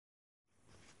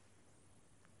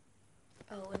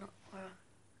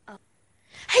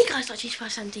guys,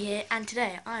 Dr. here, and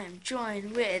today I am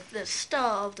joined with the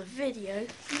star of the video,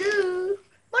 Lou.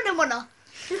 Mona Mona.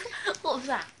 What was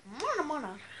that? Mona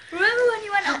Mona. Remember when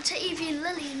you went up to Evie and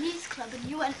Lily Youth Club and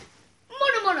you went,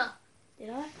 Mona Mona?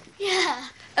 Did I? Yeah.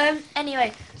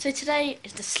 Anyway, so today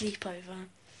is the sleepover.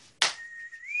 And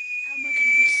we're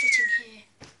going to be sitting here,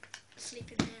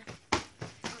 sleeping here,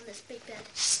 on this big bed.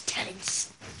 Just telling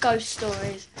ghost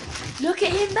stories. Look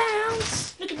at him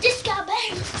bounce! Look at this guy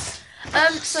bounce!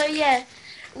 So yeah,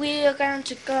 we are going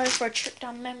to go for a trip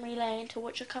down memory lane to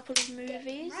watch a couple of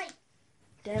movies. Right.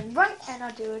 Then right, and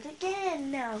I'll do it again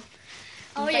now.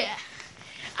 Oh yeah.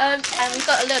 And we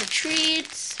got a lot of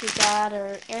treats. We got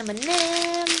our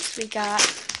M&Ms. We got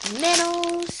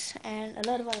Mentos and a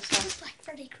lot of other stuff. Just like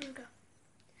Freddy Krueger.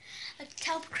 A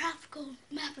topographical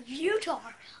map of Utah.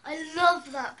 I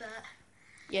love that bit.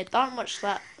 Yeah, don't watch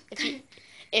that.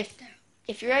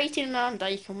 If you're 18 and under,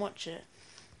 you can watch it.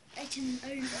 18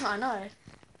 and over. I know.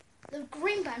 The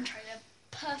Green Band trailer,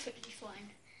 perfectly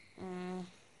fine.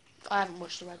 I haven't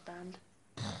watched the Red Band.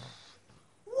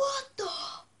 What the?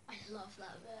 I love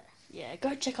that bit. Yeah,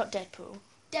 go check out Deadpool.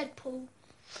 Deadpool.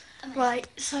 Amazing. Right,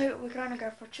 so we're gonna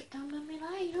go for a trip down memory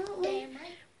lane, aren't we? Damn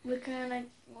right. We're gonna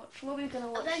watch. What are we gonna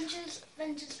watch?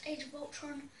 Avengers, Age of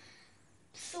Ultron,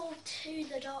 Thor 2,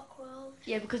 The Dark World.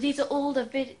 Yeah, because these are all the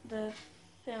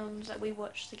films that we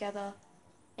watched together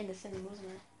in the cinema, wasn't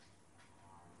it?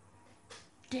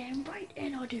 Damn right,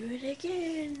 and I'll do it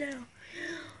again now.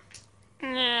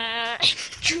 Right,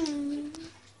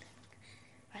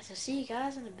 so see you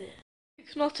guys in a bit.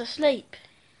 He's not asleep.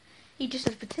 He just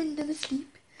is pretending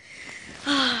asleep.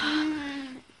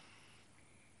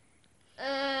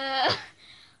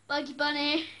 Buggy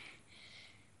Bunny.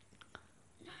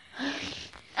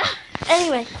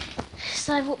 Anyway,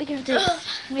 so what we're gonna do?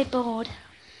 We're bored.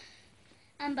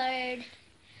 I'm bored.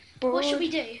 Bored. What should we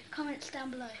do? Comments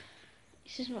down below.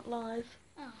 This is not live.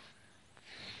 Oh.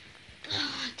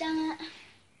 Damn it.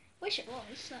 Wish it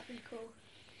was. That'd be cool.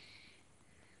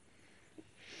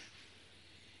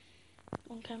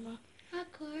 On camera.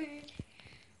 Awkward.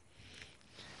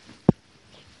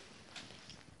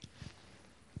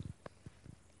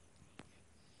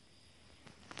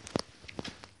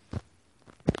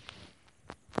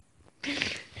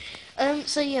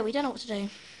 So yeah, we don't know what to do.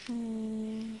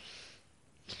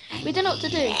 We don't know what to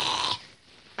do.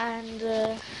 And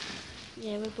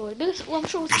yeah, we're bored. Because, well, I'm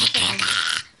sure we'll think of something.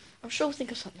 I'm sure we'll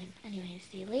think of something. Anyway,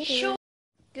 see you later. Sure.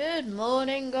 Good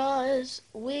morning, guys.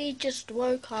 We just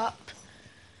woke up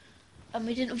and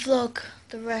we didn't vlog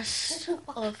the rest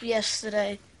of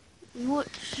yesterday. We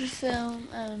watched the film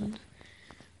and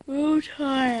we're all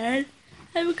tired.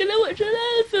 And we're gonna watch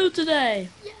another film today.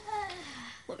 Yeah.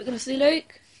 What are we gonna see,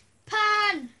 Luke?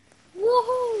 Pan.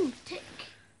 Woohoo! Tick.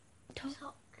 Tock.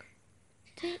 Tock.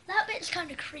 That bit's kind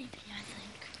of creepy, I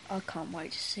think. I can't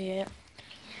wait to see it.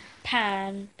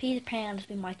 Pan. Peter Pan has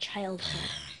been my childhood.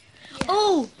 Yeah.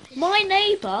 Oh, my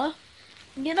neighbour.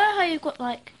 You know how you've got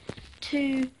like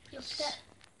two...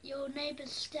 Your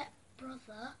neighbour's step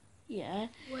brother. Yeah.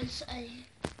 Was a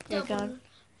Yeah, go double on.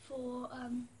 for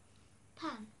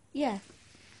Pan. Yeah.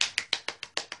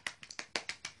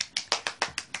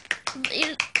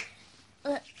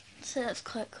 So that's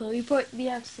quite cool. You brought me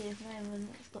out to see his name and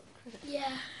it's got credit.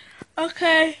 Yeah.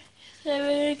 Okay. So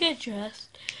we're gonna get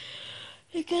dressed.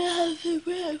 We're gonna have some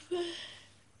breakfast.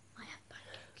 I have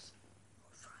pancakes.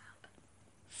 Or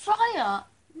Fry up?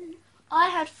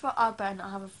 I better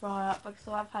not have a fry up because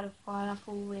I've had a fry up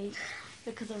all week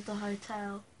because of the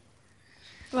hotel.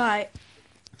 Right.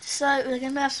 So we're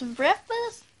gonna have some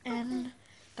breakfast and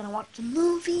gonna watch a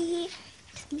movie.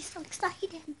 It's gonna be so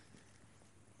exciting.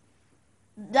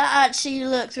 That actually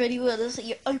looks really weird. Looks like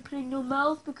you're opening your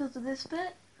mouth because of this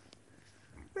bit.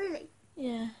 Really?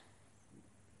 Yeah.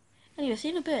 Anyway, see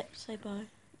you in a bit. Say bye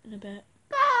in a bit.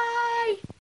 Bye!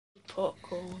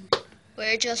 Popcorn.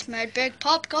 We just made big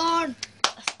popcorn.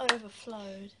 That's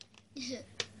overflowed. Is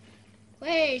it?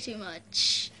 Way too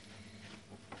much.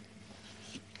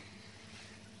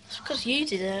 It's because you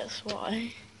did it, that's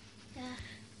why. Yeah.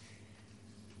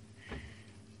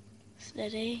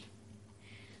 Steady.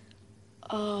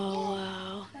 Oh,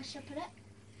 wow. Where should I put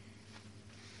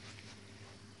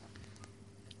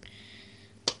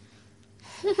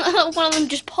it? One of them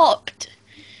just popped.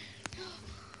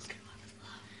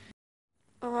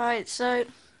 Alright, so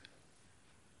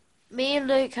me and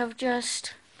Luke have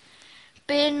just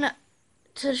been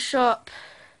to the shop.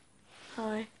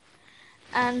 Hi.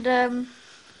 And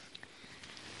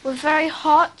we're very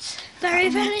hot. Very,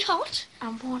 very hot.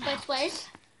 And worn Both out. ways.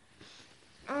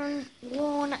 And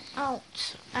worn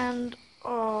out. And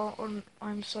oh,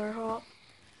 I'm so hot.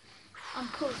 I'm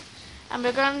cool. And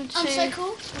we're going to so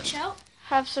cool. Watch out.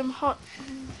 have some hot...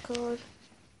 Oh, God.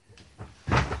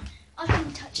 I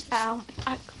can touch this. Ow.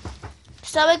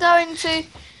 So we're going to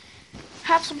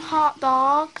have some hot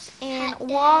dogs in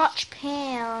watch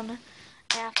pan.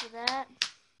 After that,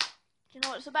 do you know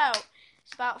what it's about?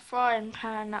 It's about a frying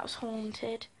pan that was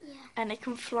haunted. Yeah. And it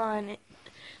can fly and it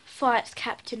fights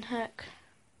Captain Hook.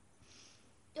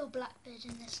 Or Blackbeard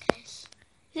in this case.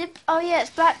 Oh yeah, it's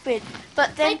Blackbeard.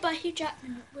 But then... Played by Hugh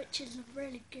Jackman, which is a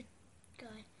really good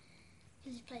guy.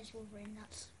 Because he plays Wolverine,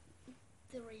 that's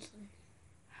the reason.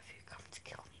 Have you come to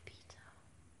kill me, Peter?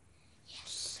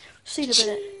 Yes. See you in a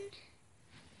bit.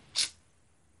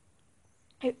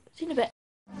 Oh, see you in a bit.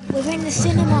 We're in the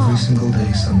cinema. Every single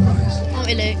day sunrise. Aren't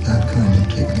we, Luke? That kind of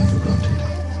take me for granted.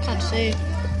 Can't see.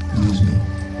 Lose me.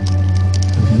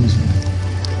 Abuse me.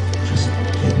 Just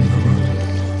take me for granted.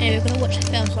 Anyway, we're going to watch the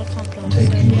film, so I can't play.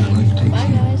 Take me where life takes Bye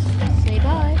me. guys. Say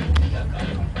bye.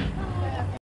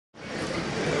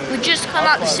 We just come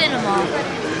out the cinema.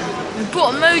 We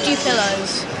brought emoji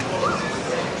pillows.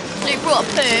 Luke brought a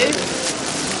poo.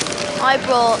 I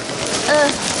brought a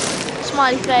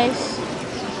smiley face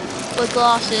with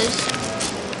glasses.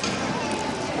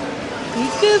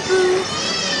 Peekaboo.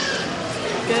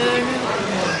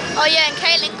 Oh yeah, and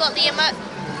Caitlin got the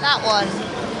that one.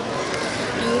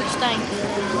 Ooh, thank you.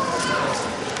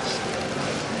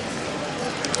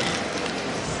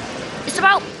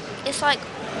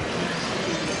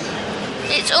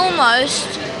 It's almost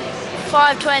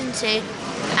 5:20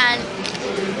 and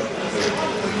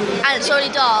it's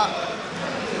already dark.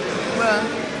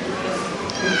 Bruh.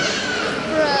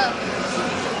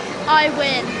 I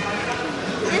win.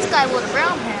 This guy wore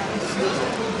brown hair.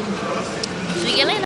 See you later.